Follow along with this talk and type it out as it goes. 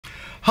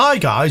Hi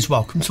guys,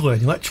 welcome to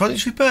Learning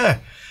Electronics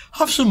Repair. I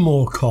have some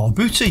more car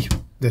booty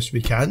this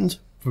weekend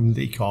from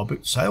the car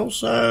boot sale,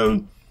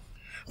 so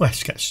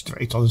let's get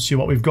straight on and see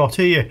what we've got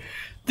here.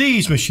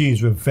 These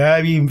machines were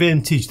very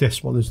vintage.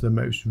 This one is the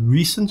most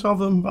recent of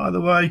them, by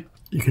the way.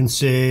 You can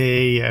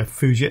see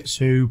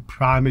Fujitsu,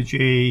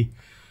 Primagy,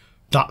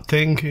 that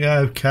thing.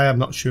 Okay, I'm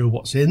not sure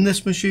what's in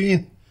this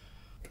machine.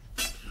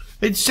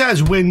 It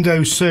says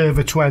Windows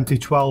Server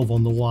 2012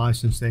 on the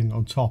license thing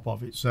on top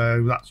of it,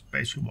 so that's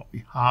basically what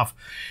we have.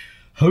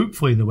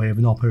 Hopefully in the way of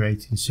an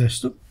operating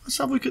system. Let's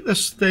have a look at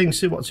this thing,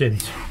 see what's in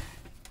it.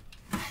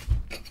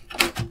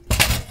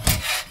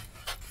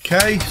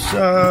 Okay,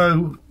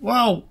 so,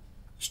 well,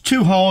 it's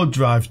 2 hard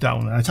drives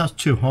down there. It has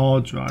 2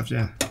 hard drives,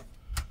 yeah.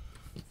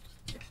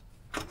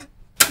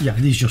 Yeah,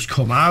 these just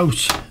come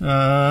out.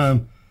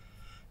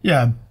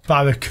 Yeah,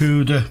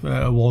 Barracuda,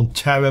 1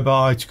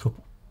 terabyte, couple.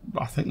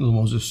 I think the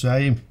one's the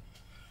same.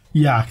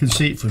 Yeah, I can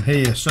see it from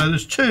here. So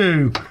there's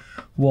 2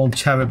 1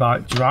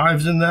 terabyte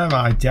drives in there,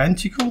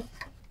 identical.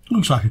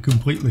 Looks like a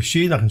complete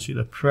machine. I can see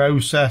the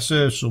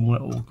processor, some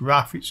little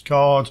graphics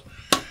card.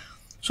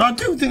 So I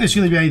don't think it's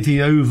going to be anything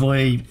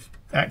overly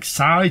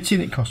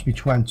exciting. It cost me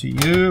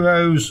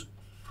 €20.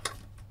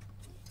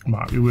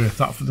 Might be worth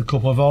that for the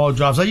couple of hard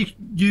drives. I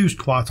used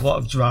quite a lot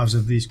of drives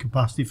of these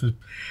capacity for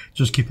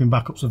just keeping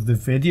backups of the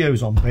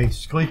videos on,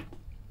 basically.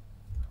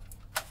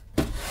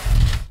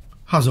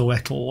 Has a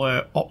little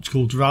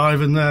optical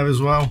drive in there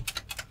as well.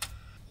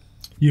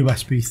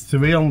 USB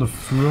 3 on the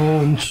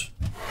front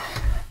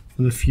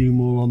and a few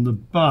more on the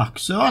back.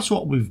 So that's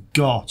what we've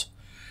got.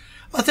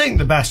 I think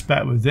the best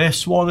bet with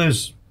this one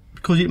is,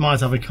 because it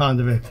might have a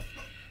kind of a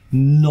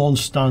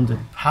non-standard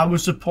power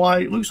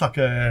supply. It looks like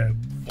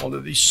one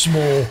of these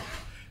small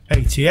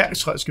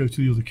ATX. Let's go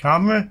to the other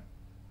camera.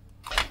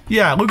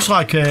 Yeah, it looks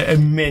like a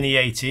mini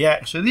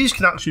ATX. So these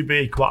can actually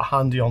be quite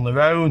handy on their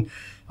own.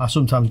 I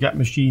sometimes get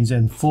machines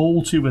in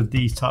faulty with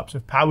these types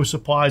of power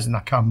supplies and I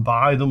can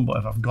buy them, but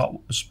if I've got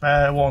a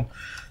spare one,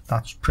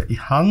 that's pretty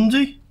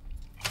handy.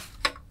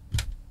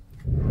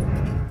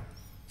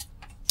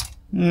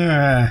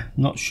 Yeah,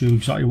 not sure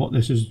exactly what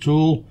this is at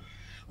all.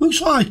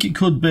 Looks like it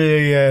could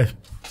be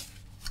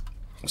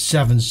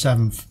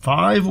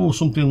 775 or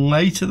something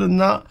later than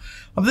that.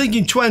 I'm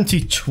thinking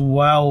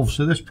 2012,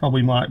 so this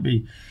probably might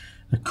be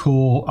a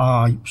Core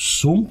i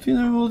something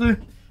or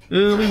other,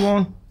 early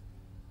one.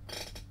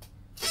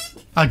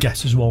 I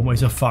guess is one way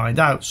to find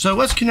out. So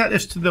let's connect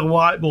this to the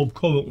light bulb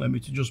current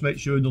limiter to just make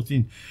sure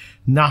nothing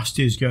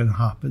nasty is going to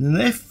happen.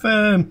 And if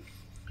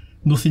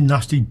nothing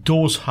nasty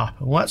does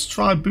happen, let's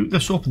try boot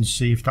this up and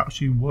see if it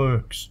actually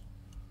works.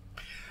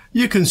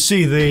 You can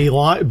see the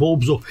light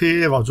bulbs up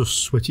here. I'll just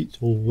switch it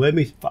to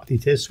limit. In fact,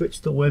 it is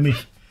switched to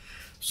limit.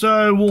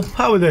 So we'll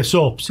power this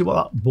up, see what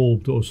that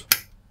bulb does.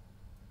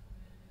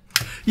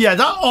 Yeah,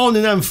 that on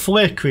and then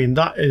flickering,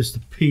 that is the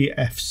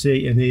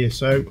PFC in here.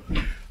 So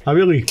I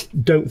really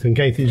don't think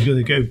anything's going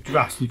to go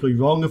drastically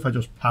wrong if I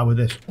just power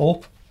this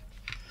up.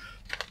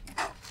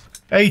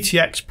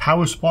 ATX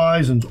power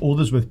supplies and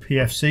others with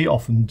PFC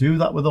often do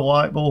that with a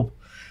light bulb.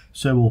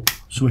 So we'll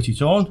switch it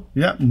on.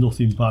 Yep,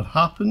 nothing bad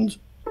happened.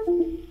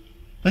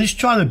 And it's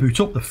trying to boot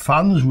up, the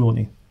fan's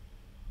running.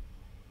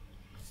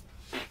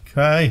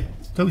 Okay,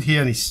 don't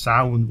hear any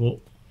sound, but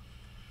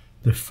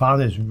the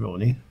fan is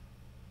running.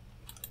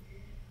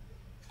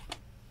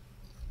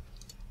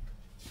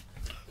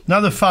 Now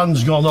the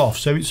fan's gone off,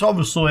 so it's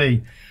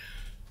obviously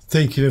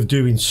thinking of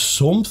doing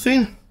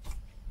something.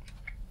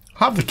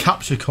 Have the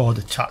capture card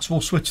attached,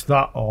 we'll switch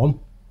that on.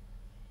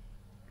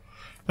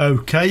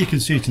 Okay, you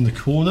can see it in the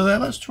corner there.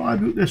 Let's try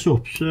and boot this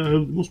up. So there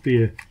must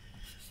be a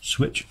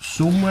switch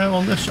somewhere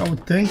on this, I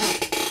would think.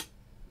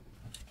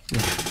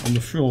 Yeah, on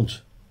the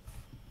front.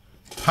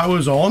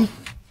 Power's on.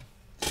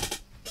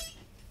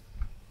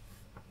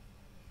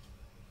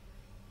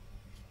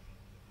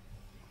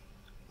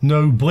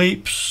 No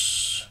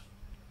bleeps.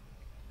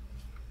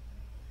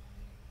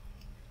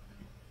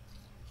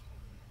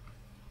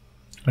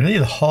 I need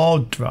the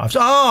hard drives.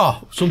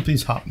 Ah,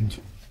 something's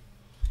happened.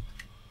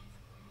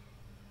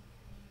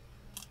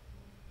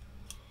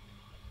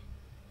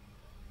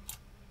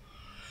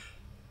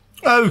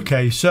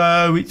 Okay,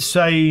 so it's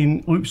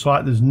saying, looks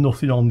like there's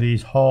nothing on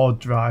these hard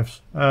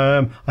drives.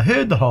 I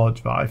heard the hard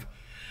drive.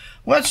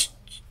 Let's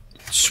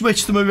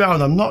switch them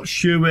around. I'm not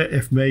sure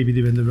if maybe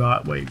they're in the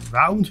right way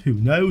round. Who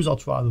knows? I'll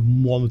try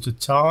them one at a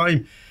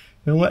time.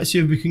 And let's see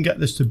if we can get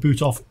this to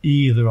boot off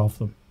either of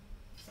them.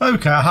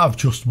 Okay, I have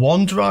just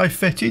 1 drive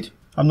fitted.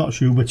 I'm not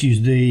sure which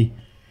is the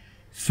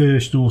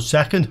first or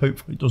second.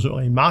 Hopefully it doesn't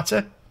really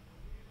matter.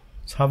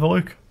 Let's have a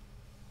look.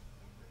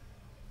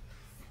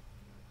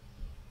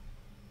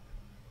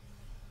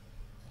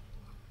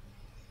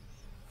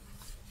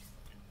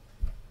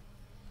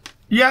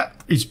 Yeah,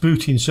 it's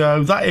booting,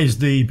 so that is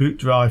the boot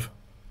drive.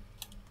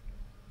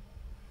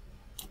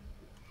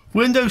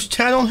 Windows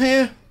 10 on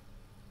here.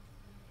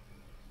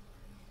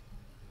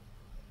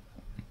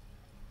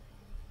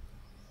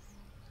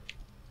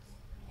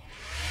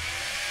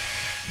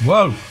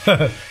 Whoa.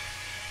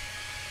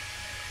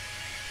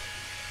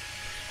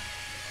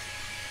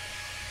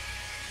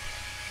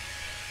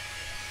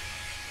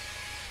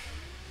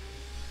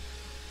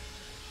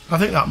 I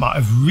think that might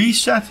have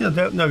reset it. I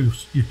don't know.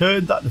 You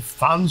heard that the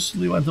fan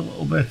suddenly went a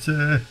little bit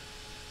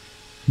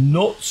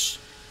nuts.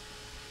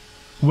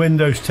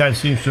 Windows 10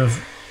 seems to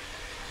have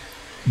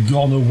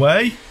gone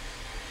away.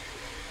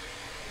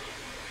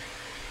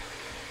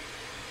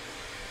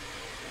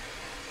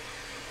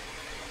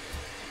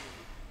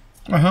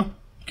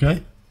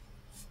 Okay.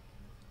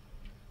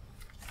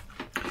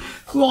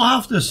 Well, I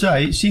have to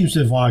say, it seems to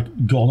have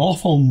like gone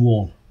off on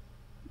one.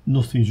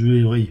 Nothing's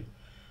really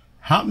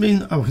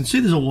happening. I can see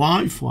there's a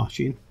light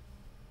flashing.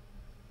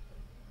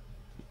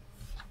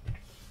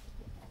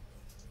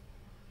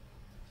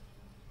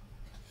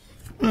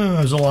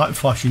 There's a light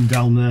flashing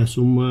down there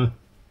somewhere.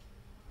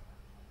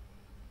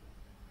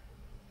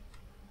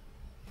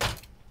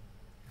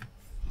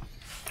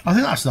 I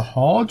think that's the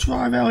hard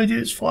drive LED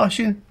that's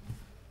flashing.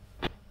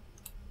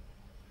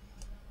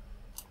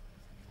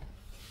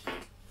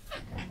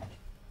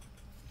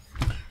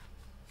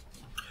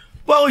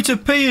 Well, it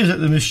appears that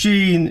the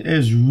machine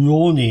is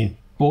running,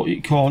 but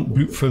it can't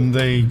boot from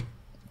the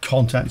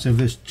contents of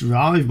this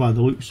drive by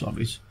the looks of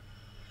it.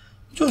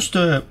 Just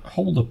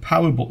hold the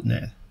power button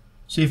in,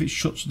 see if it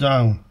shuts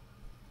down.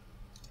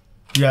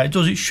 Yeah, it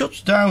does. It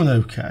shuts down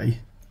okay.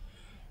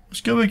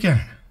 Let's go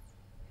again.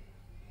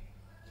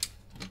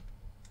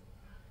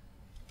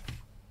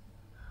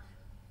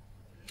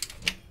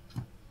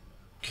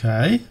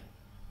 Okay.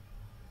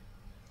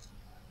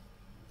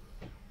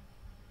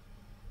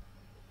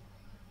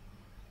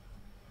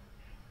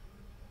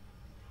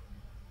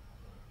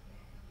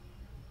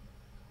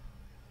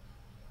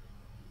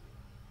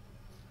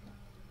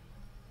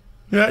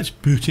 Yeah, it's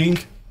booting.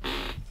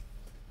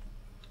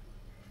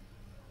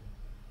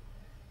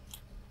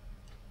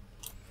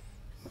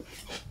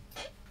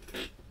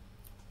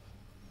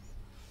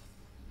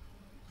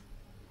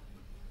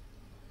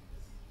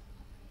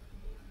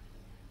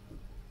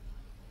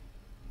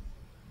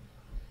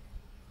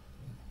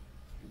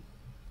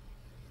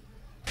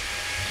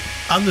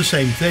 And the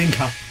same thing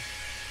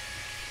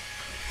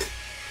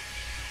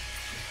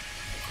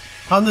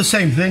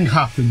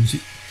happens.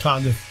 It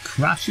kind of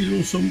crashes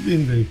or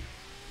something. The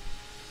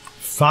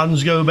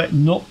fans go a bit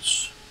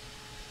nuts.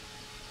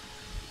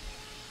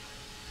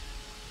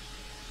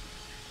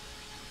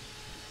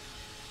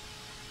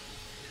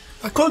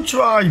 I could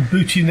try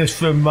booting this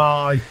from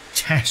my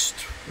test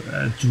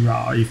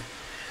drive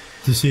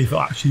to see if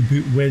it'll actually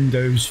boot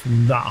Windows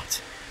from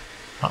that.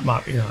 That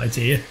might be an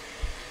idea.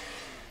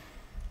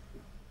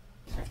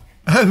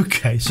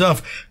 Okay, so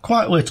I've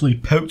quite literally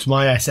poked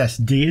my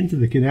SSD into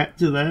the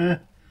connector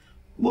there.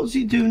 What does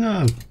it do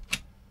now?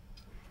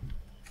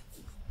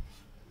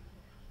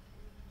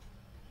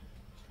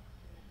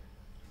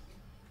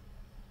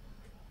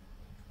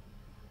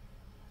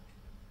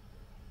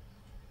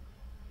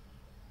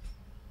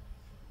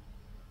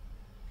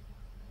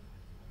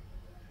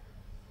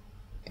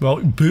 Well,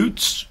 it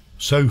boots,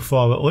 so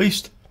far at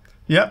least.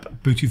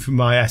 Yep, booting from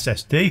my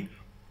SSD.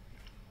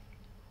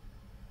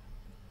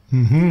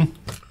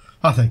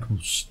 I think we'll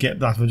skip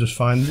that. We'll just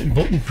find the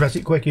button, press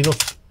it quick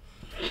enough.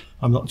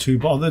 I'm not too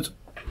bothered.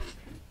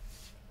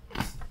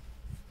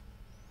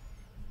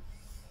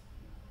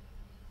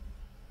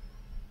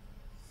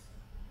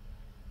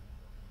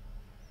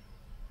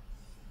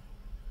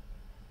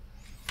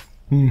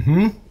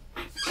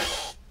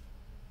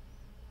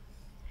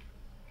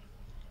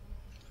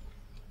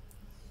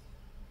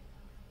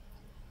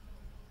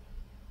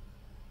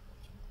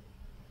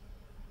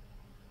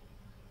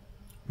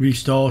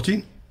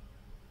 Restarting.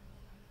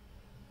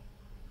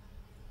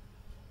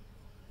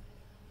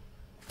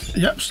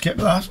 Yep, skip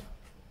that.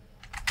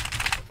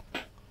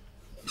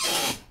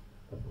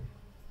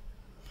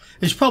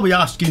 It's probably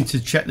asking to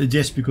check the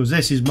disk because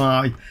this is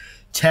my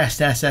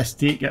test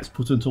SSD. It gets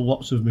put into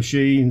lots of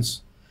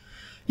machines.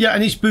 Yeah,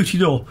 and it's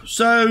booted up.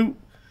 So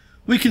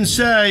we can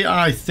say,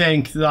 I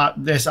think,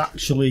 that this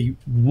actually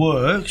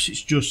works.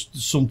 It's just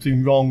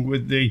something wrong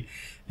with the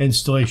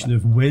installation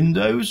of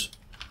Windows.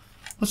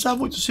 Let's have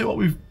a look to see what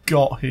we've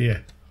got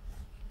here.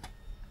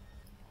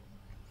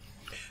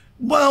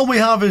 Well, we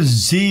have a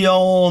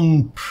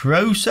Xeon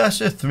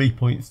processor,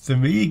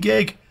 3.3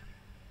 gig.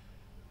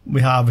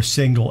 We have a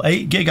single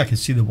 8 gig. I can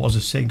see there was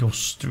a single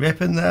strip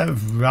in there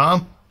of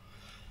RAM.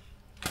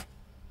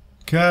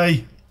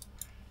 Okay,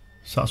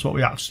 so that's what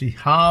we actually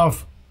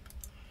have.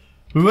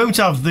 We won't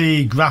have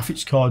the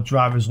graphics card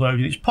drivers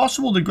loaded. It's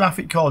possible the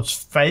graphic card's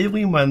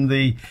failing when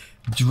the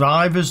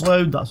drivers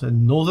load. That's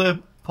another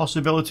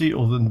possibility,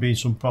 other than being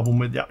some problem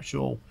with the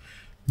actual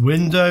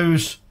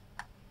Windows.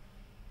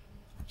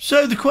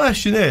 So the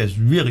question is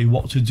really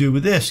what to do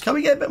with this. Can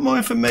we get a bit more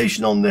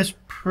information on this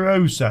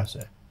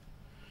processor?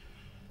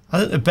 I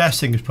think the best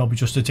thing is probably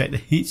just to take the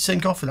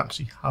heatsink off and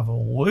actually have a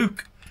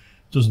look.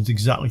 It doesn't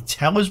exactly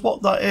tell us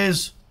what that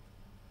is.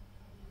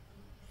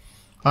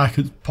 I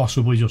could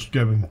possibly just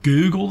go and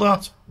Google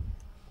that.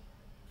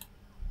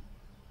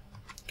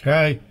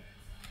 Okay.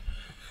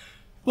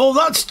 Well,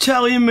 that's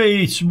telling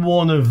me it's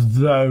one of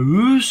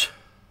those.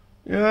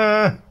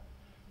 Yeah.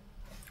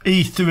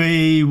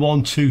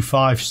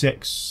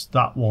 E31256,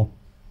 that one,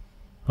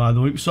 by the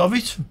looks of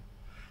it.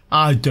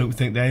 I don't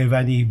think they have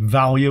any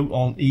value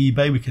on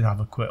eBay. We can have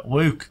a quick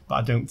look, but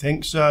I don't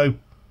think so.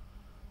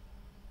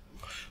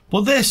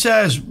 But this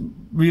says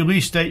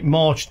release date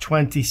March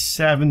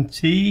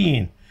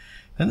 2017.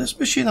 And this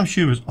machine, I'm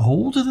sure, is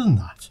older than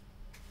that.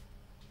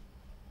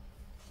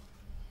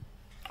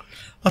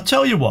 I'll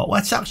tell you what,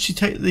 let's actually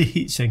take the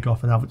heatsink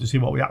off and have it to see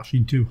what we actually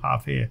do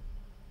have here.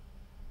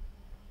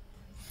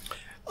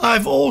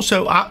 I've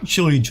also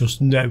actually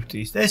just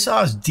noticed this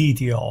has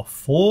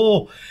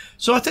DDR4,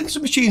 so I think this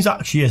machine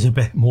actually is a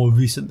bit more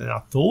recent than I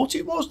thought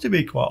it was, to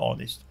be quite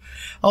honest.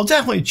 I'll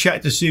definitely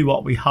check to see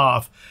what we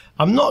have.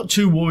 I'm not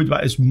too worried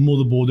about this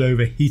motherboard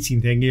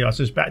overheating thing here. I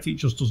suspect it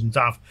just doesn't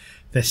have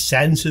the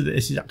sensor that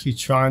this is actually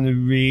trying to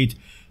read.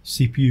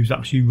 CPU's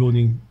actually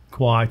running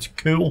quite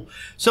cool.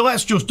 So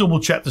let's just double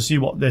check to see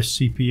what this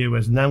CPU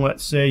is, and then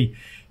let's see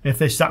if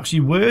this is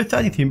actually worth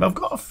anything. But I've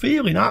got a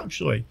feeling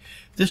actually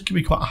this could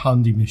be quite a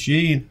handy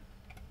machine.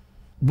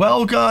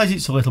 Well guys,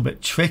 it's a little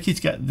bit tricky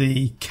to get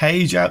the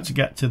cage out, to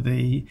get to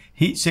the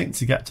heatsink,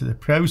 to get to the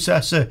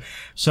processor,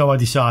 so I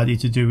decided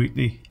to do it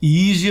the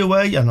easier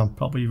way, and I'm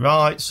probably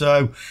right.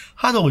 So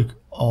had a look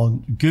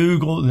on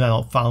Google, and then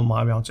I found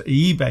my way onto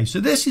eBay. So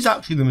this is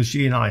actually the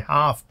machine I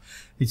have.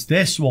 It's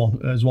this one.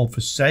 There's one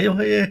for sale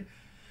here.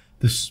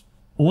 There's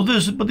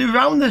others, but they're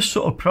around this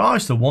sort of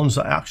price, the ones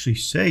that I actually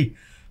see.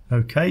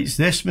 Okay, it's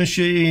this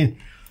machine,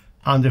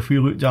 and if we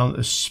look down at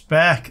the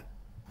spec,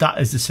 that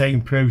is the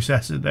same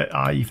processor that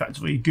I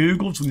effectively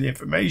Googled from the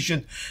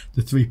information,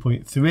 the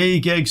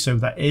 3.3 gig, so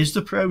that is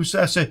the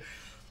processor.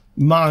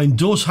 Mine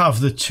does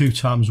have the 2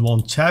 times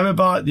 1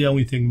 terabyte. The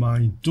only thing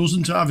mine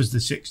doesn't have is the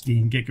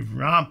 16 gig of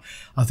RAM.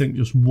 I think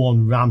just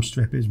one RAM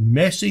strip is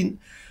missing,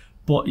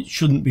 but it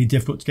shouldn't be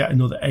difficult to get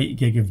another 8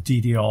 gig of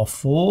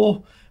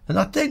DDR4. And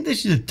I think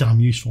this is a damn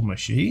useful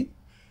machine.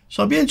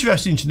 So it'd be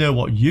interesting to know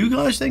what you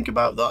guys think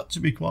about that, to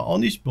be quite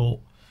honest, but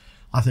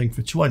I think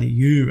for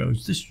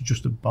 €20, this is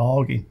just a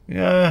bargain.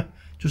 Yeah,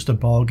 just a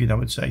bargain, I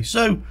would say.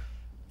 So,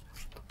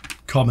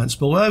 comments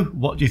below,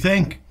 what do you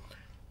think?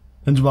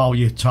 And while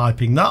you're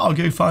typing that, I'll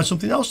go find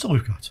something else to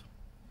look at.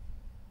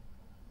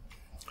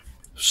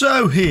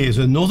 So here's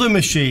another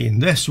machine.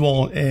 This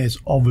one is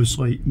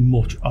obviously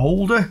much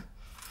older.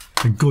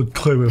 A good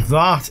clue of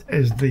that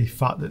is the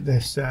fact that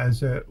this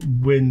says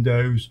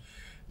Windows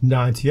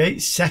 98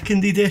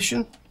 2nd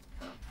edition.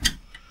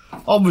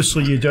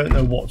 Obviously you don't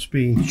know what's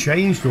been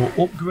changed or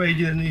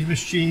upgraded in these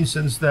machines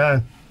since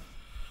then.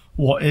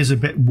 What is a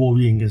bit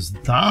worrying is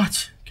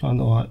that,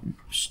 kind of like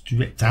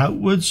stripped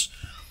outwards.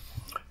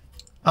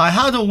 I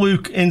had a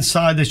look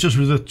inside this just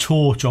with a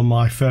torch on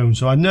my phone,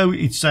 so I know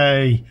it's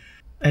a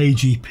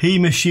AGP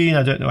machine.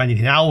 I don't know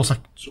anything else. I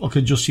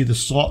could just see the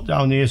slot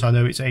down here, so I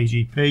know it's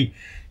AGP.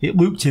 It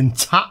looked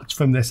intact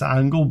from this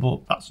angle,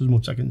 but that's as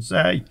much I can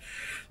say.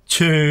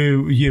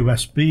 2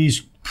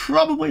 USBs,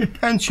 probably a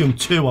Pentium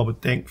 2, I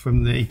would think,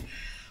 from the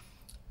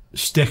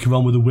sticker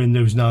on with the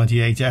Windows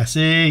 98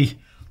 SE.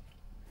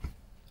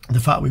 The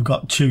fact we've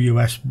got 2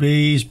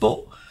 USBs,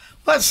 but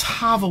let's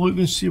have a look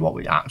and see what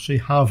we actually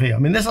have here. I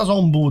mean, this has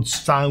onboard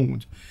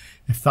sound,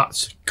 if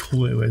that's a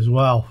clue as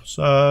well.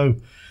 So,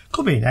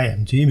 could be an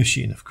AMD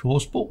machine, of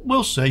course, but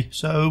we'll see.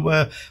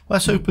 So,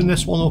 let's open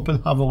this one up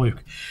and have a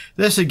look.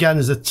 This, again,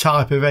 is a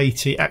type of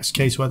ATX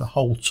case where the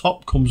whole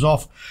top comes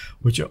off,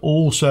 which are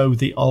also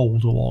the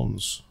older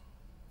ones.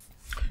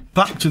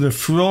 Back to the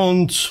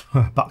front,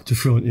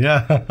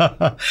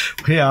 yeah.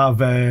 We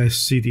have a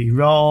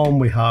CD-ROM,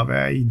 we have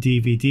a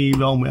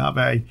DVD-ROM, we have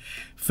a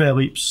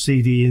Philips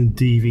CD and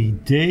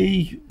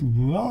DVD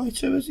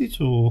writer, is it,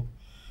 or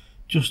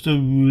just a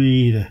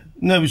reader?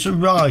 No, it's a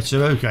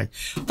writer, okay.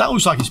 That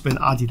looks like it's been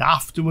added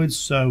afterwards,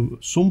 so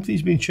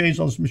something's been changed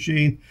on this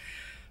machine.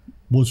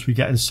 Once we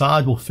get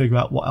inside, we'll figure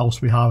out what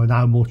else we have and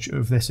how much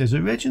of this is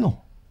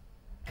original.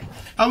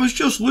 I was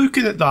just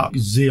looking at that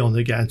Xeon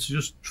again to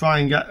just try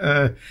and get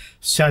a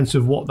sense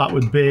of what that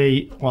would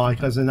be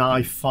like as an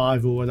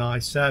i5 or an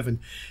i7. And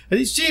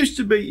it seems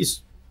to be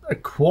it's a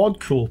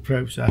quad-core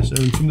processor,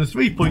 and from the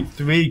 3.3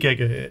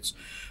 gigahertz,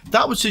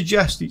 that would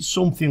suggest it's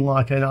something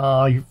like an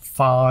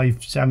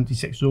i5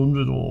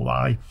 7600 or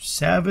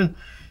i7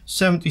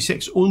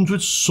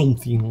 7600,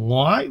 something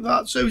like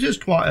that. So it is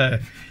quite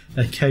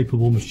a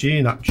capable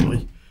machine,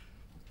 actually.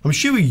 I'm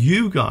sure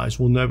you guys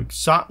will know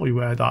exactly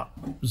where that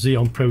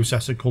Xeon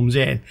processor comes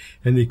in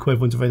the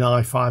equivalent of an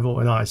i5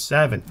 or an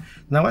i7.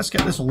 Now let's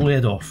get this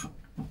lid off.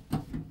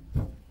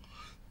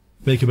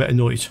 Make a bit of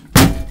noise.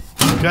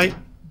 Okay,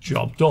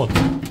 job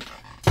done.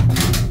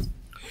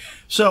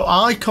 So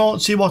I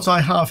can't see what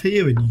I have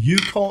here and you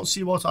can't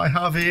see what I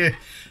have here.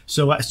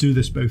 So let's do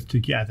this both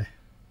together.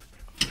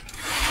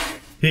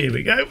 Here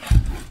we go.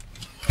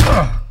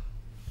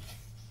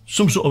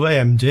 Some sort of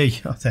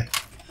AMD, I think.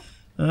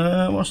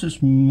 What's this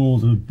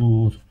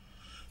motherboard?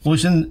 Well,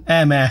 it's an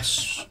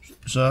MS,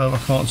 so I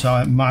can't tell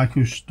it.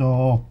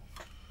 MicroStar.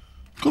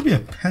 Could be a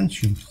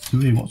Pentium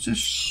 3. What's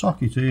this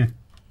socket here?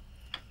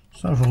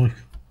 Let's have a look.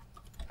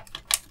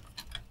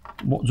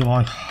 What do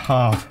I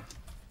have?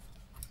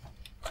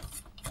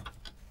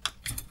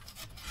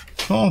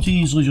 Can't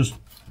easily just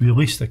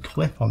release the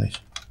clip on it.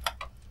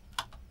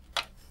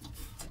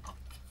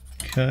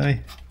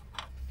 Okay.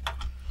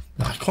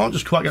 I can't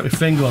just quite get my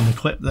finger on the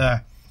clip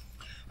there.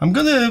 I'm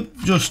going to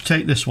just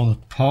take this one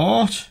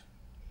apart.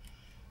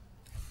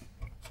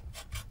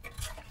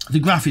 The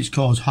graphics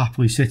card's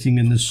happily sitting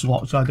in the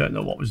slot, so I don't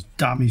know what was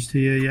damaged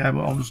here, yeah,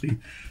 but obviously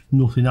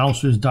nothing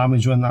else was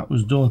damaged when that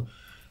was done.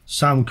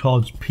 Sound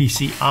card's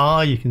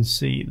PCI, you can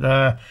see it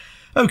there.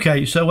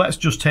 Okay, so let's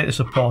just take this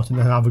apart and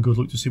then have a good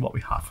look to see what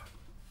we have.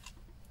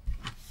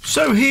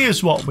 So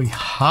here's what we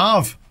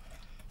have.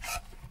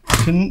 I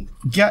can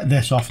get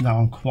this off now,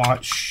 I'm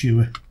quite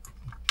sure.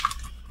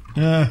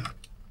 I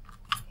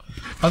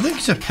think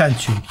it's a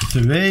Pentium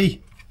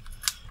 3,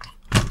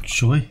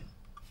 actually.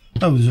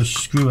 Oh, there's a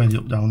screw ended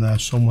up down there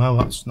somewhere.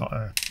 That's not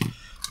a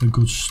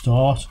good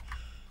start.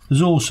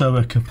 There's also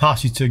a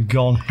capacitor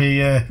gone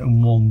here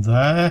and one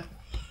there.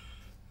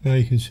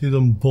 You can see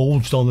them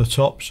bulged on the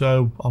top,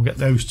 so I'll get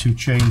those two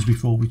changed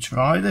before we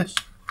try this.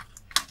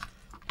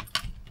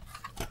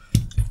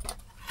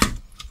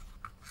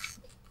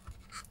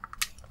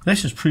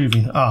 This is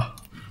proving,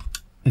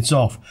 it's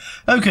off.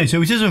 Okay,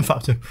 so it is in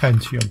fact a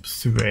Pentium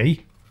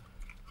 3.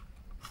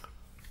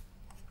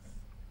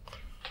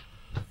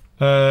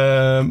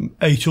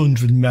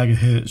 800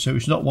 megahertz, so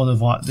it's not one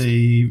of like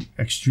the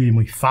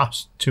extremely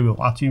fast 2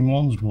 Latin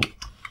ones, but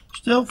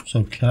still, it's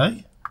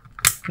okay.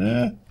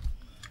 Yeah.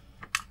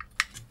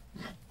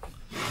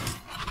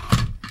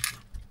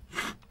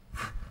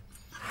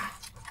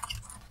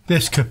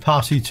 This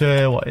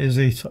capacitor, what is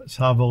it? Let's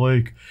have a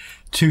look.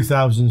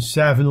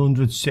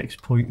 2700,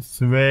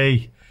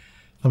 6.3.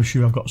 I'm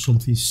sure I've got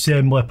something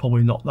similar,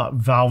 probably not that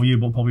value,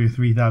 but probably a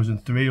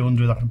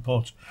 3300 I can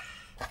put.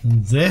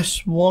 And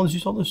this one, is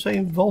it on the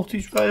same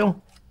voltage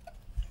rail?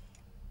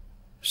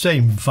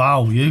 Same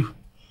value.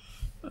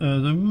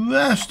 The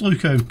rest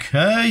look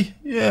okay.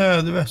 Yeah,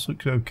 the rest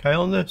looks okay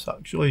on this,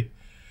 actually.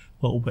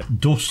 A little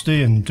bit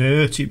dusty and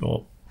dirty,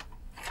 but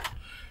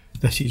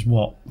this is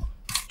what?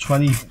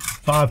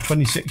 25,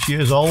 26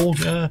 years old,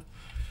 yeah.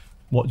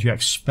 What do you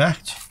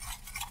expect?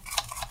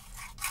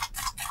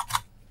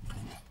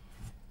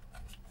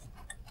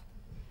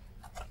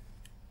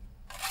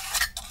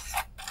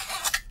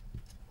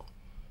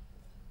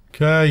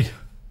 Okay.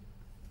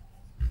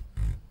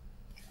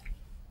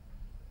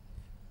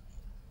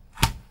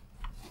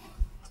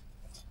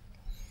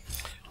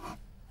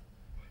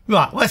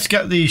 Right, let's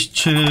get these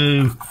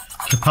two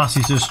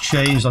capacitors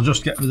changed. I'll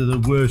just get rid of the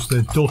worst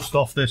of the dust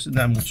off this and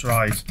then we'll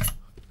try it.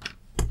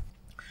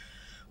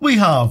 We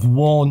have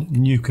one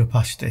new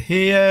capacitor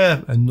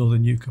here, another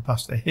new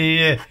capacitor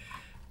here.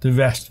 The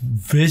rest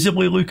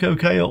visibly look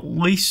okay, at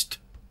least.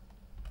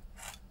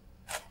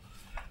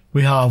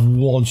 We have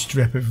one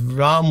strip of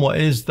RAM. What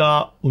is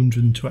that?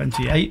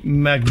 128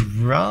 meg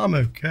RAM.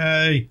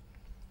 Okay.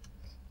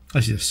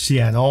 This is a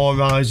CNR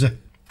riser.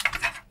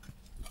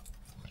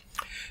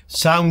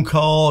 Sound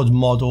card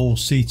model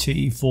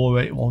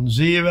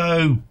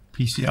CT4810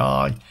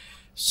 PCI.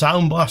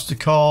 Sound blaster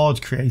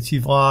card,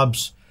 Creative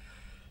Labs.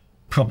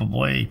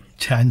 Probably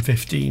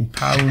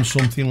 £10–15,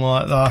 something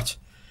like that.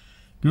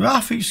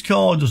 Graphics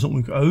card doesn't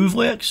look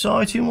overly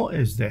exciting. What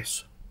is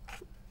this?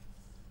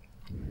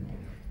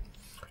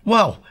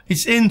 Well,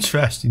 it's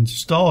interesting to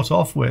start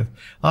off with.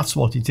 That's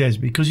what it is,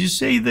 because you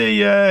see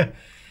the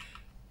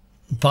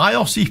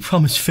BIOS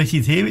EEPROM is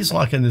fitted here. It's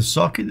like in the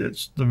socket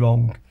that's the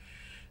wrong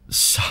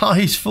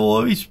size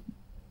for it.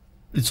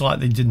 It's like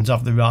they didn't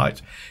have the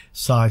right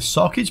size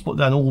sockets, but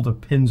then all the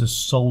pins are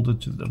soldered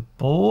to the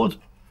board.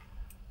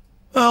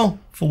 Well,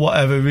 for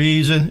whatever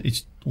reason,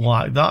 it's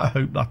like that. I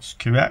hope that's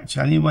correct.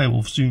 Anyway,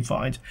 we'll soon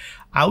find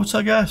out,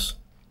 I guess.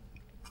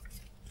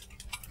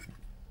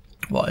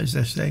 What is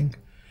this thing?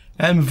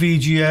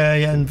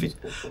 MVGA, NV.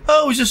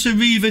 Oh, it's just a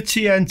Riva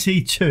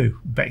TNT2,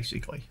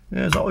 basically.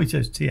 Yeah, is that what it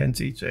is?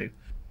 TNT2.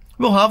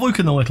 We'll have a look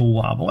in a little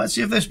while, but let's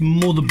see if this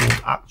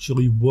motherboard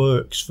actually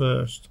works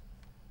first.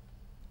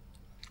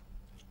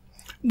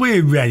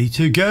 We're ready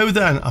to go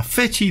then. I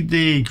fitted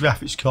the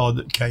graphics card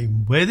that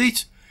came with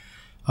it.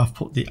 I've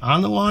put the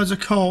analyzer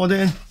card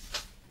in.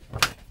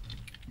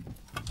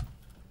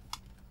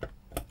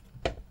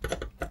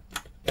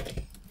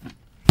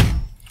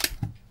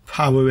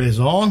 Power is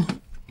on.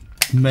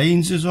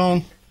 Mains is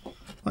on.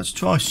 Let's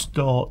try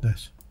start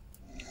this.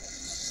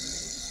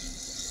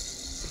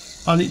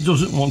 And it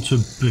doesn't want to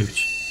boot.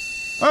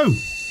 Oh!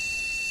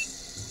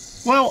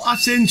 Well,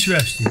 that's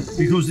interesting,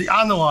 because the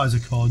analyzer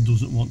card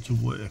doesn't want to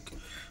work.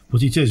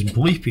 But it is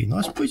bleeping.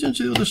 Let's put it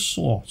into the other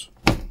slot.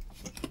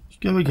 Let's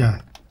go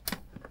again.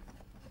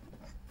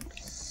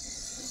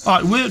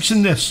 Alright, works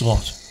in this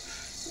slot.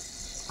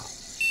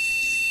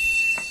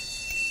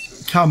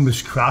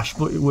 Camera's crashed,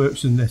 but it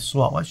works in this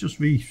slot. Let's just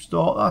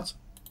restart that.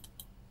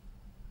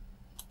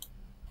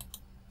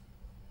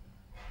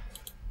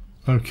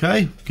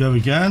 Okay, go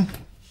again.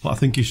 But I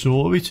think you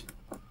saw it.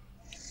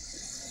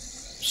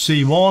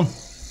 C1.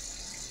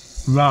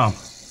 RAM.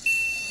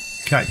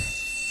 Okay.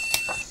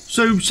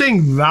 So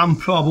seeing RAM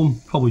problem,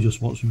 probably just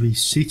wants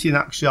reseating.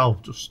 Actually, I'll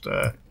just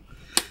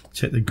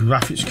take the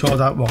graphics card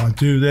out while I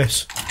do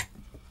this.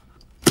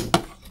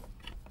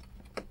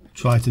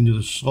 Try it into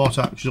the slot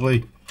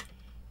actually.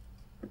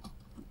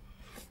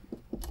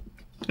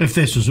 If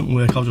this doesn't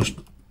work, I'll just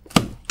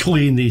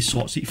clean these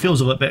slots. It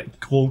feels a little bit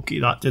clunky.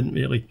 That didn't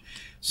really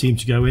seem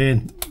to go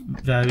in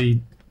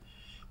very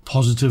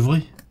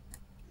positively.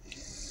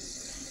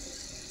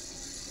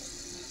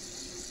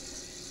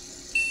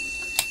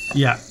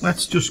 Yeah,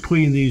 let's just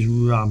clean these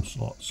RAM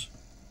slots.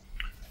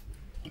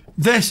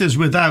 This is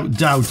without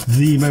doubt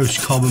the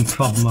most common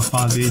problem I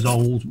find with these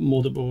old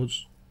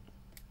motherboards.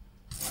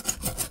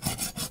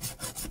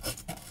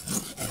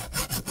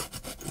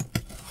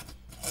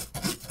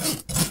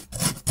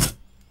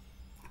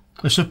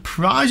 A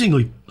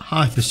surprisingly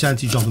high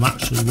percentage of them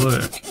actually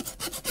work,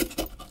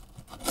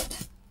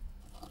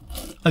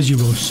 as you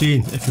will have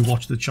seen if you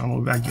watch the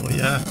channel regularly,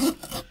 yeah.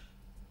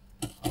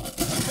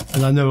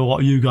 And I know a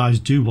lot of you guys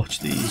do watch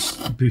these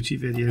booty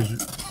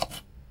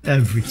videos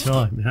every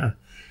time, yeah.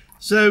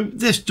 So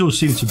this does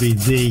seem to be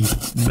the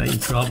main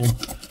problem.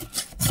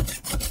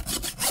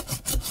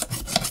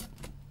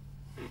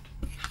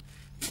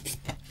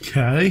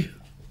 Okay.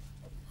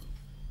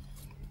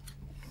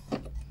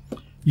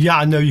 Yeah,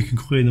 I know you can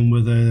clean them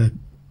with a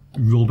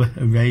rubber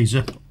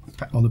eraser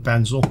on a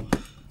pencil,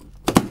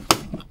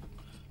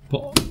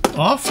 but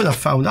often I've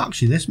found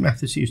actually this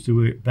method seems to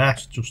work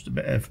best. Just a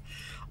bit of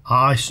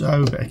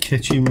ISO, a bit of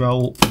kitchen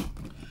roll,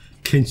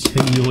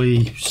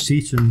 continually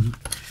seat and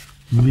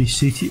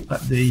reseat it,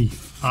 let the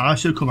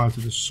ISO come out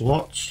of the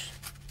slots.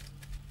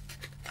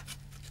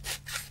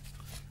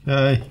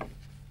 Okay.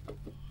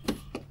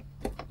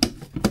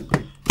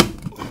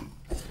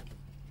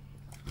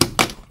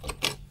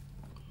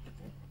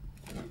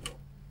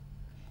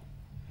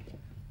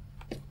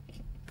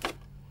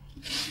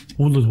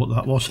 Wondered what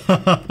that was.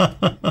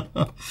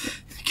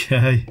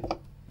 Okay.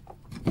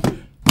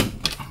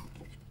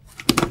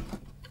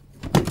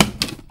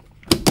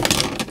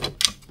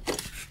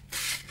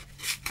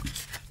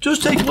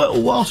 Just take a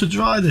little while to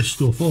dry this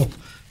stuff up.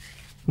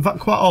 In fact,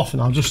 quite often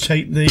I'll just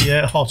take the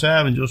hot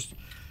air and just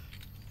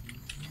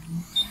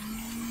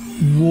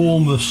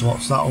warm the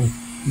slots. That'll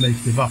make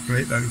it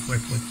evaporate very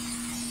quickly.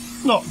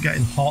 Not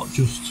getting hot,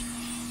 just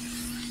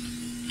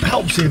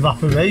helps the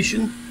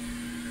evaporation.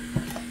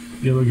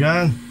 Go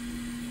again.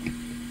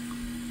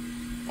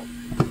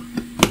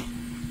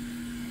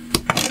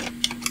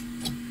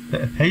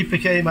 Bit of paper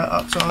came out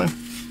that time.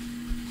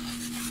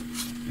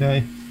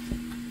 Okay.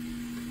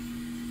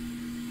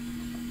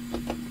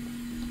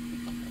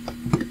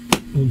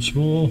 Once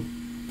more.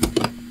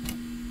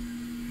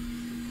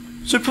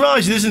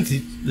 Surprising, isn't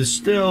it? There's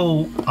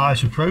still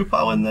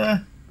isopropyl in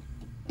there.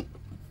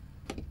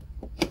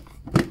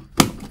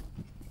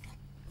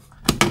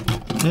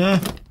 Yeah.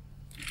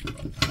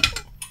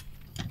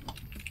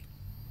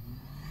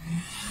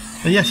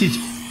 And yes, it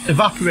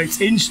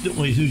evaporates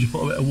instantly as soon as you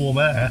put a bit of warm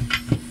air.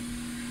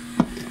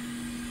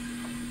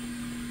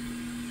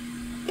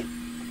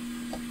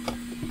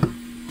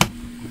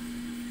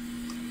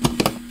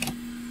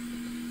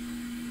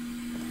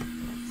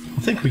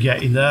 I think we're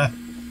getting there.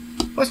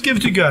 Let's give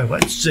it a go,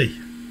 let's see.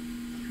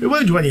 It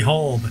won't do any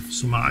harm if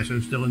some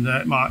ISO still in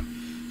there. It might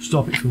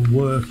stop it from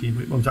working,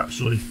 but it won't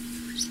actually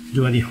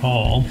do any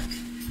harm.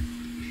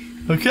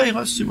 Okay,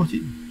 let's see what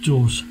it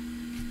does.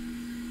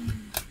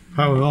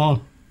 Power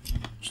on.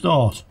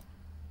 Start.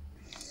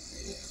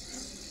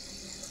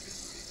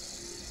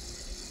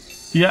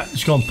 Yeah,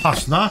 it's gone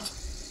past that.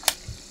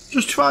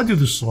 Just try the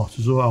other slot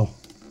as well.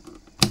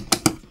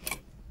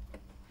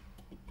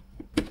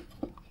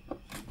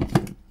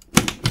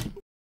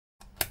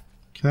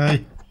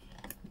 Okay.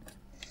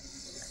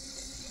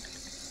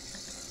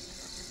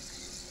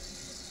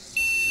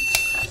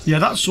 Yeah,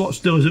 that slot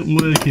still isn't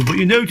working, but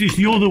you notice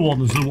the other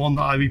one is the one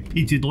that I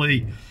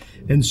repeatedly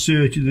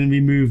inserted and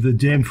removed the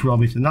dim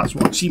from it, and that's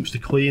what seems to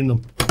clean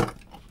them.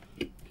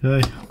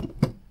 Okay.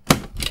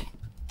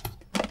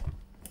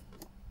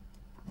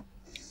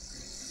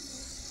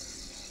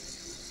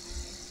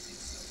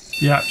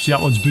 Yeah, see,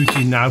 that one's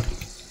booting now.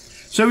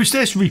 So it's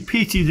this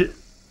repeated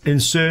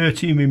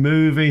inserting,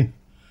 removing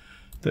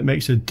that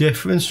makes a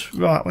difference.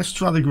 Right, let's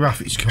try the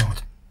graphics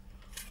card.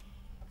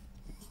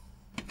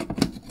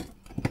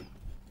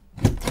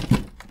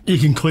 You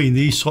can clean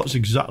these slots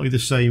exactly the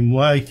same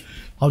way.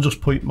 I'll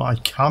just point my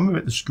camera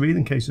at the screen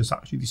in case this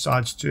actually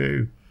decides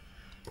to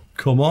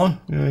come on.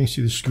 Yeah, you can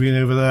see the screen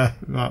over there.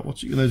 Right,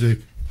 what's it going to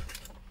do?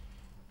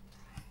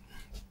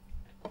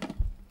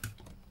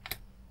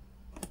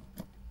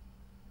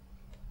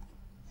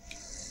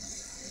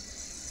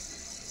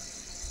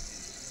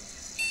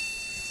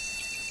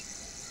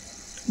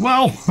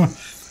 Well,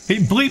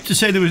 it bleeped to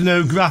say there was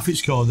no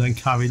graphics card, then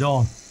carried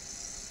on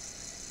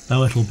a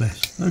little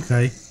bit.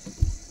 Okay.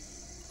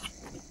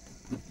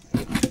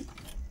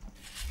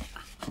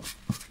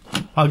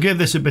 I'll give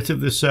this a bit of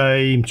the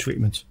same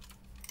treatment.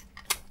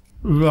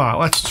 Right,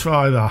 let's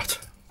try that.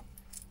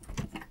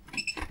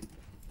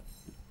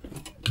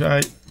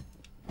 Okay.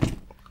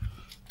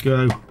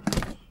 Go.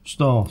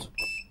 Start.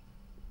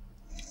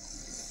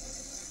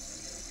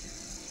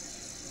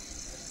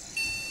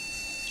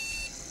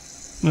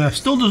 Yeah,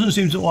 still doesn't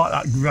seem to like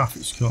that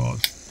graphics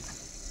card.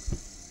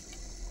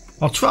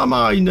 I'll try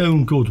my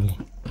known good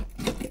one.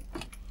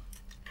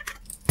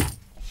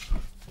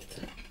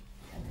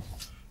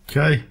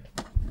 Okay.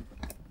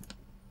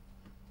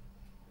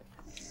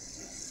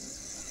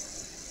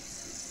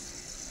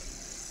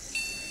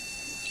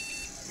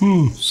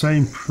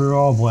 Same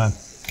problem.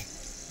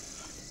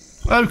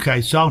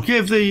 Okay, so I'll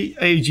give the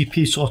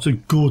AGP slot a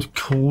good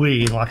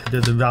clean like I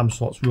did the RAM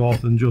slots rather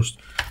than just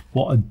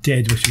what I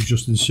did, which was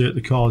just insert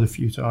the card a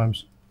few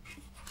times.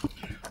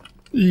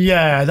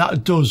 Yeah,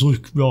 that does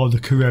look rather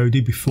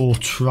corroded before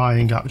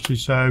trying actually,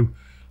 so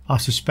I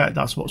suspect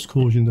that's what's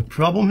causing the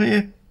problem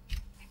here.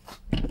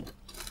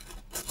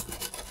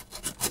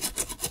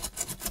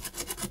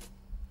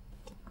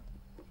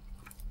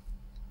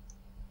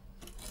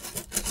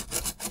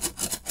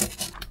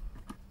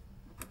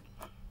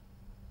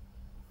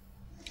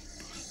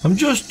 I'm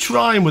just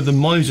trying with the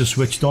monitor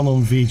switched on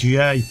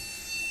VGA.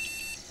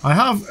 I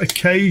have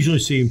occasionally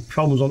seen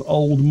problems on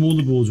old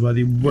motherboards where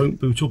they won't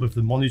boot up if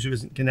the monitor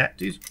isn't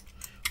connected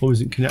or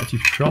isn't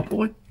connected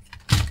properly.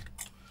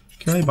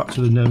 Okay, back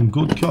to the known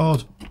good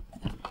card.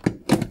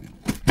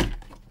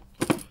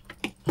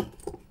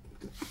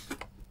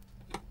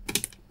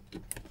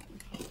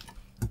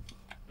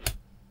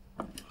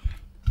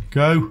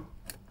 Go.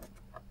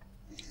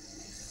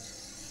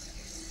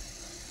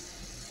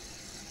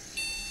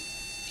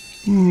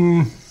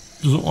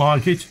 Doesn't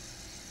like it.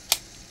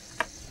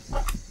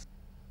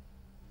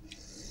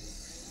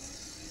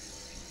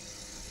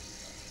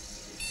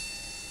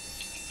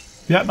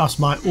 Yeah, that's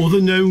my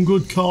other known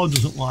good card,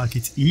 doesn't like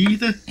it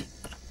either.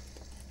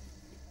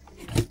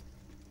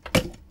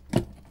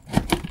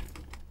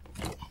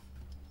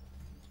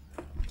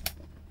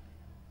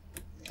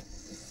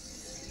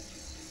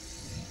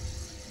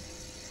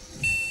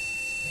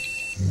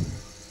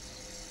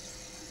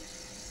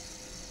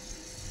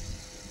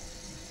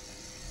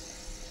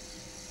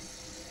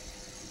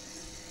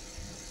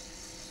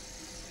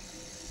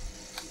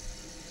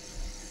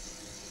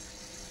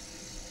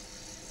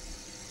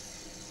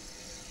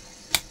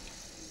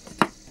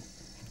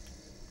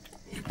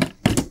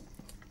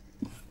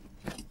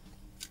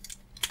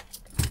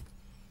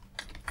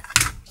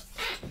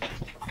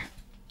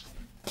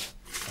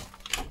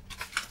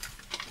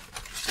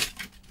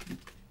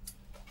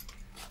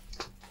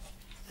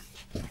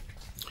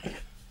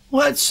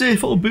 Let's see if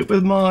it'll boot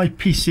with my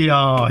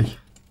PCI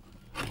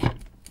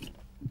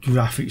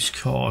graphics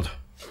card.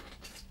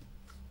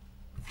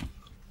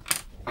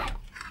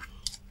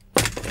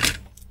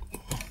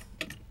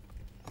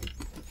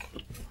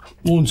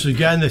 Once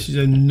again, this is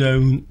a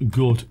known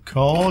good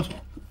card.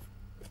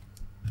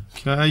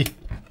 Okay,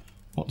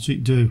 what does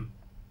it do?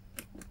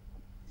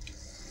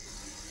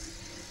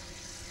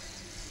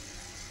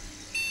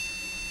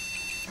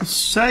 The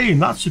same,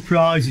 that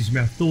surprises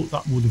me. I thought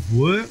that would have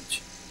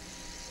worked.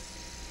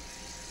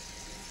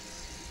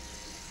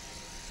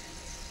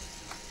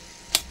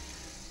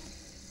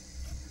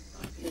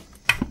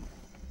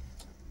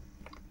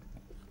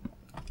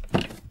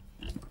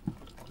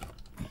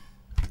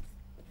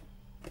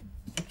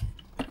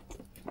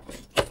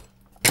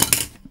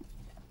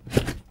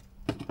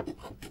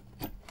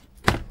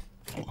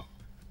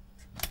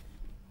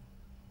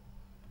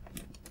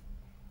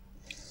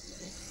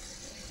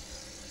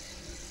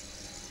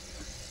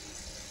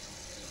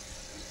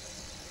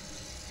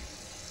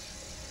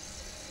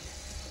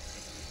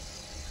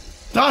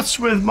 That's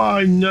with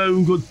my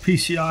known good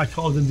PCI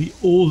card in the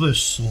other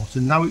slot,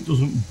 and now it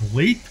doesn't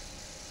bleep.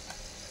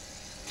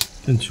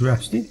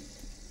 Interesting.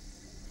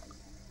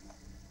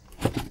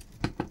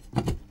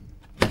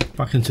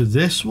 Back into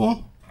this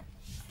one.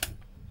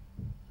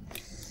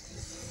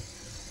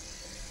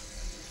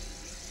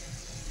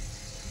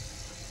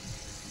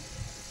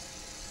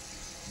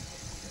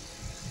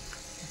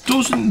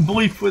 Doesn't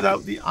bleep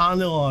without the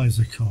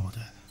analyzer card.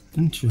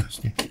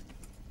 Interesting.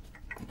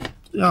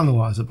 The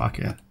analyzer back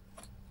in.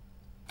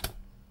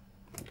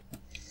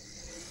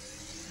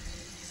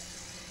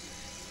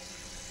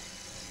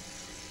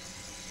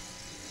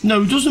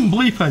 No, it doesn't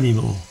bleep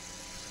anymore.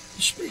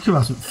 The speaker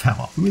hasn't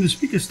fell off. I mean, the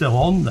speaker's still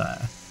on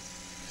there,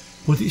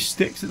 but it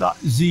sticks at that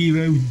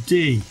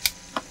 0D.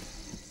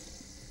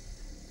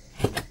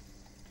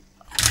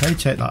 Okay,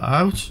 take that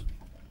out.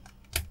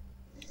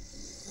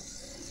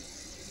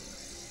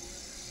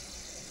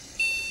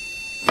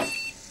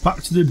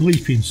 Back to the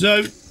bleeping.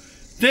 So,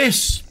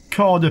 this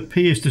card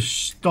appears to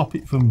stop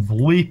it from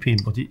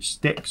bleeping, but it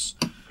sticks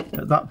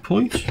at that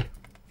point.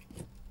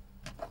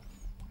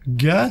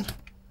 Again.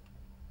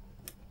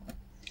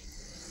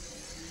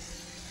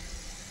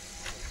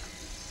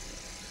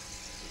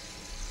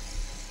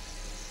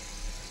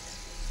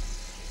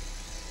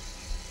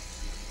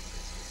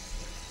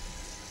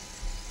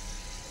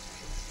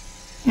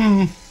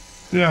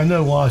 Yeah,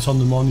 no light on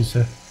the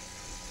monitor.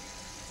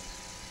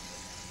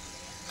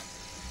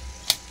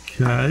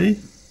 Okay.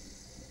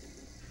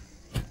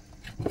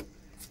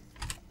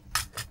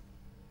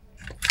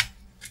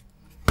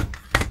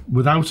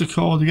 Without a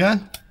cord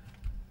again.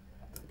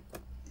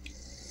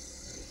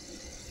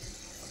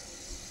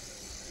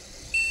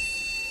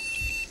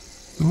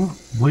 Oh,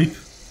 bleep.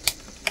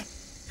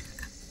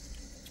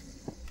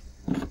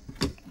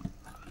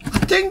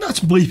 I think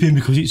that's bleeping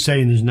because it's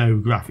saying there's no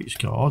graphics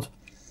card.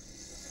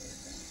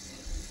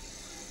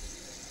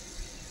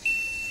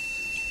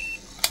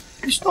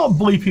 it's not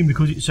bleeping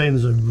because it's saying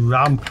there's a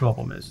RAM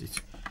problem, is it?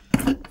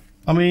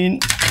 I mean,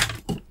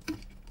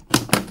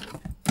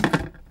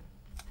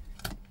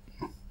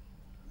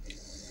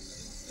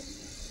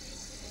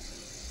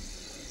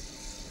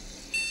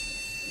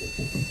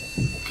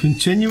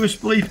 continuous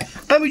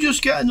bleep. Let me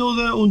just get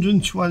another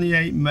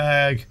 128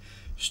 meg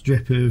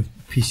strip of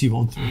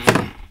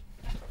PC133.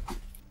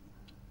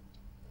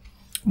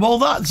 Well,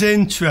 that's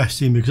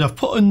interesting because I've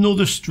put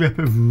another strip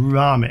of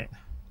RAM in,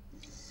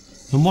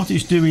 and what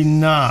it's doing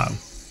now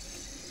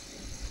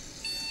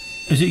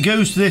is it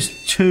goes to this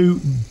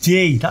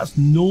 2D. That's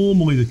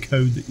normally the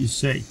code that you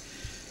see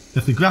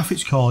if the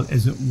graphics card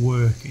isn't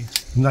working,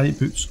 and then it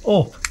boots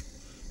up.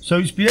 So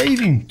it's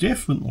behaving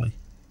differently.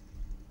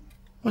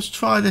 Let's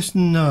try this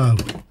now.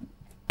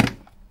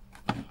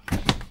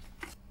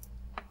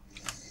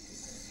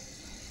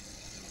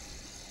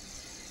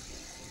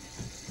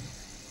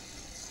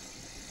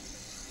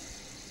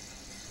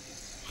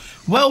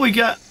 Well, we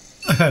get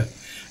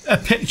a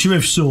picture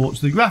of sorts.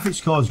 The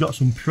graphics card's got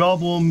some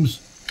problems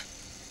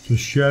to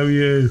show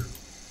you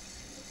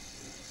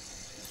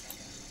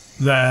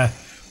there,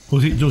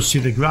 but it does see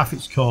the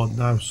graphics card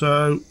now.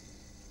 So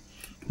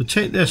we'll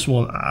take this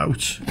one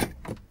out,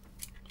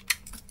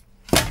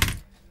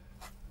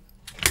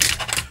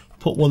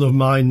 put one of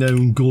my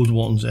known good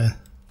ones in.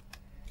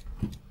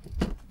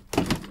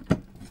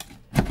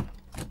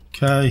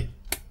 Okay.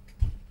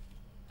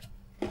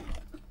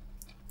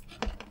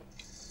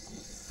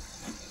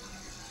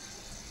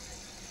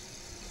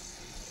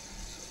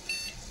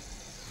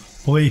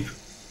 Bleep.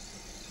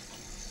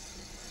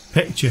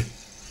 Picture.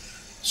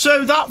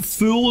 So that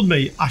fooled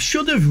me. I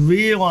should have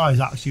realised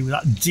actually with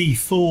that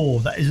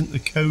D4 that isn't the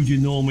code you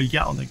normally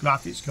get on the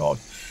graphics card.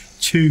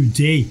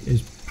 2D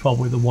is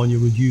probably the one you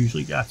would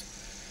usually get.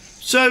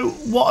 So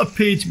what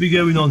appeared to be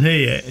going on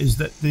here is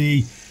that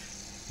the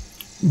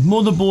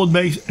motherboard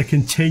makes a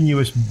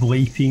continuous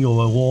bleeping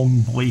or a long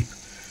bleep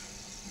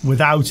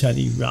without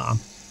any RAM.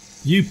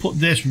 You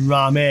put this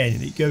RAM in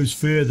and it goes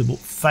further but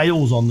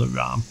fails on the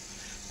RAM,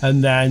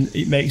 and then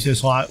it makes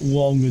this like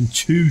long and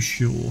too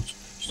short,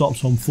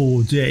 stops on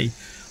 4D.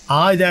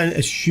 I then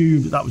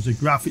assumed that was a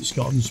graphics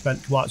card and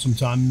spent quite some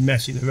time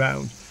messing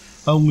around,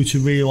 only to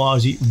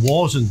realise it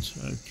wasn't.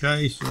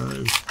 Okay,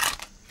 so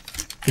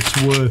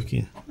it's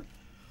working.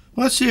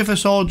 Let's see if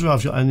this hard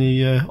drive's got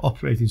any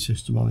operating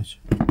system on it.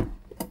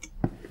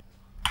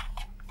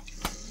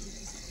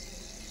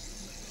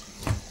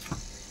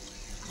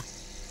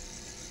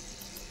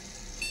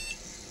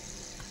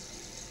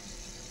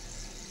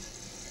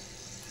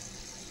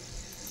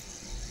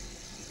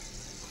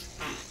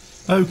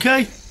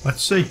 Okay,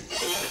 let's see.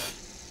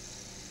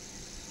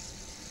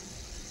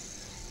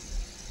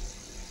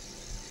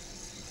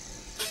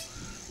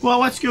 Well,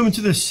 let's go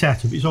into the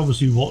setup. It's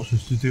obviously wants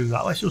us to do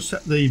that. Let's just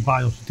set the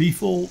BIOS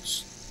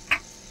defaults.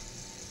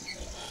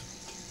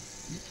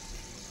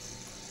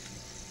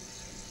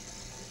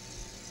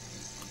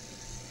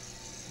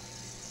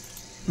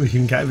 We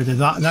can get rid of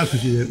that now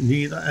because you don't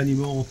need that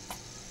anymore.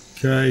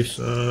 Okay,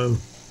 so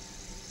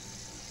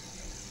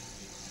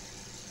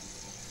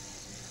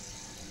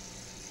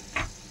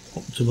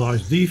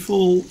optimize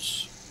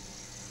defaults.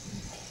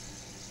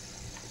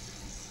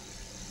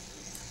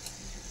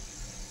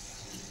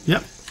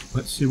 Yep,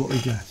 let's see what we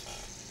get.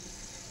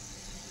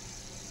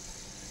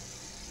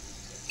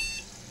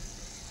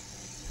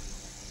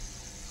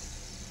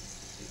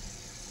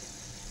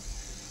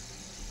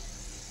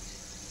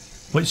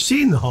 Well, it's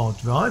seeing the hard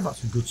drive,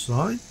 that's a good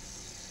sign.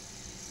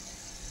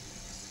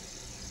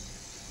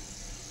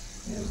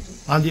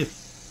 And you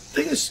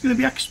think it's going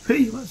to be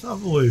XP? Let's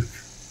have a look.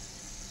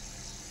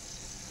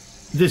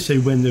 It did say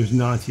Windows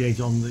 98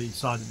 on the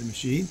side of the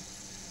machine,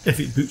 if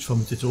it boots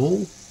from it at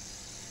all.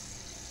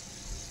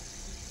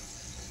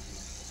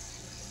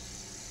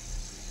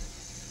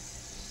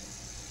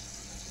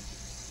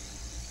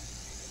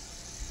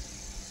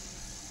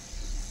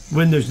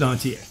 Windows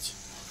 98.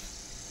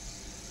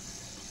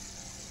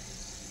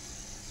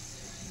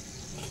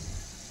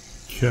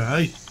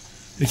 Okay.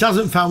 It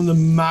hasn't found the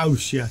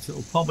mouse yet.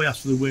 It'll probably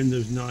ask for the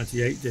Windows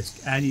 98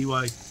 disk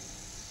anyway.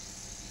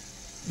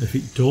 If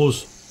it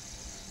does.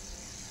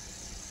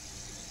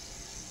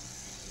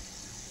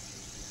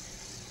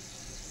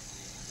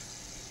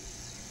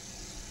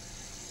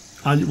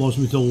 And it wants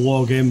me to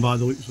log in by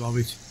the looks of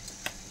it.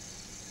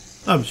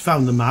 Oh, it's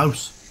found the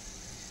mouse.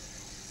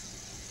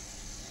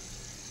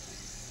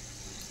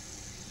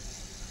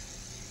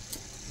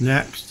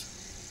 Next.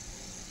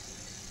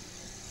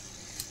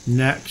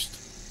 Next.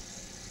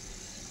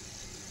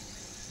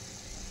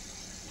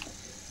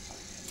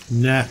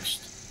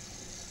 Next.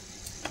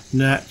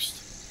 Next.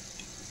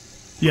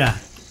 Yeah,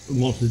 it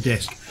wants the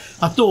disk.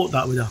 I thought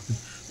that would happen.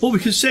 But we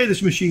can say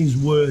this machine's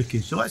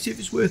working, so let's see if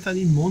it's worth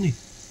any money.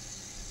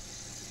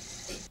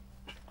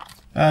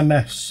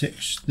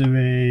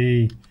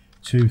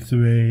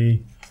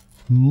 MS6323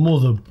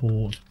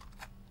 motherboard.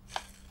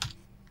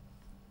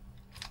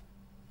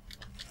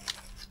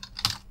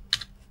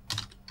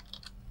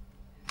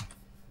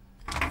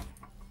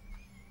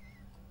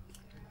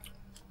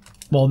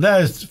 Well,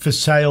 there's for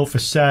sale, for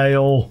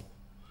sale.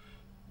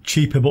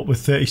 cheaper, but with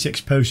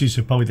 36 postage,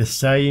 so probably the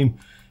same.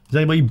 Is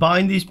anybody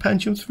buying these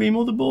Pentium 3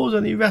 motherboards?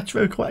 Any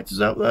retro collectors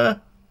out there?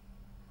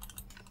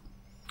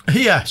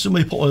 Yeah,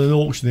 somebody put on an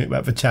auction, it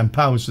went for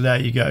 £10, so there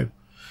you go.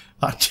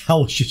 That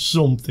tells you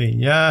something,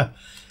 yeah.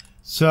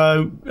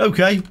 So,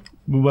 okay,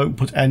 we won't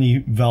put any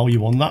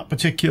value on that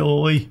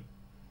particularly,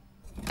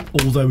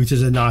 although it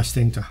is a nice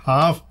thing to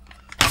have.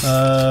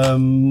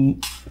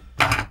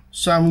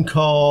 Sound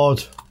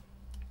card.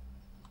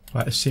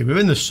 Right, let's see, we're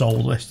in the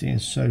sold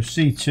listings. So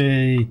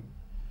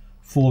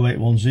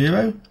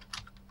CT4810.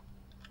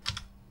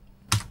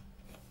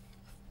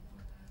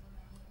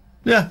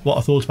 Yeah, what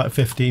I thought, about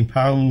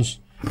 £15.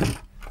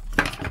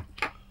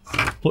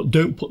 But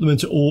don't put them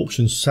into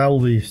auction, sell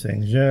these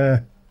things, yeah.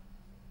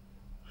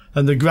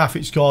 And the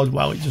graphics card,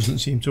 well, it doesn't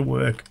seem to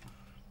work.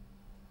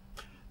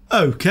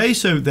 Okay,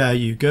 so there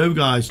you go,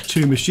 guys.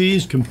 Two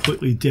machines,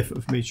 completely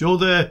different from each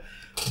other,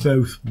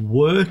 both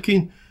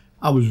working.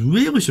 I was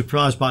really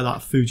surprised by that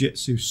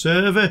Fujitsu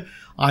server.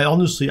 I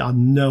honestly had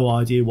no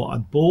idea what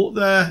I'd bought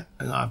there,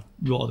 and I'm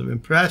rather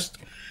impressed.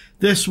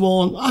 This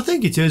one, I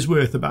think it is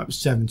worth about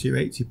 £70 or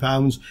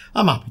 £80.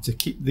 I'm happy to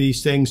keep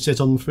these things, sit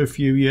on them for a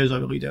few years. I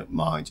really don't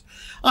mind.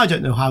 I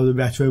don't know how the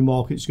retro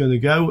market's going to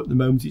go. At the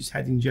moment, it's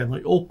heading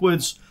generally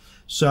upwards.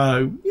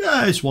 So,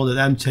 yeah, it's one of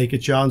them. Take a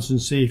chance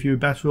and see if you're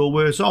better or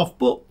worse off.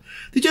 But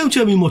they don't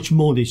owe me much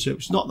money, so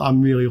it's not that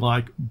I'm really,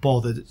 like,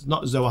 bothered. It's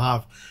not as though I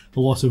have a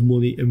lot of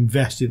money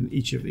invested in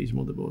each of these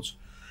motherboards.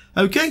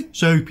 Okay,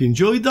 so I hope you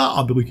enjoyed that.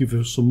 I'll be looking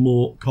for some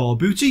more car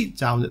booty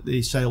down at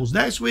the sales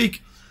next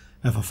week.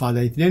 If I find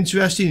anything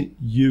interesting,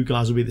 you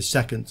guys will be the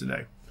second to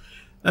know.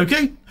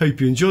 Okay, hope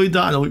you enjoyed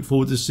that, and I look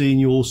forward to seeing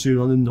you all soon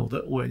on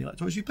another Learning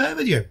Electronics Repair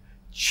video.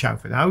 Ciao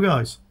for now,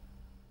 guys.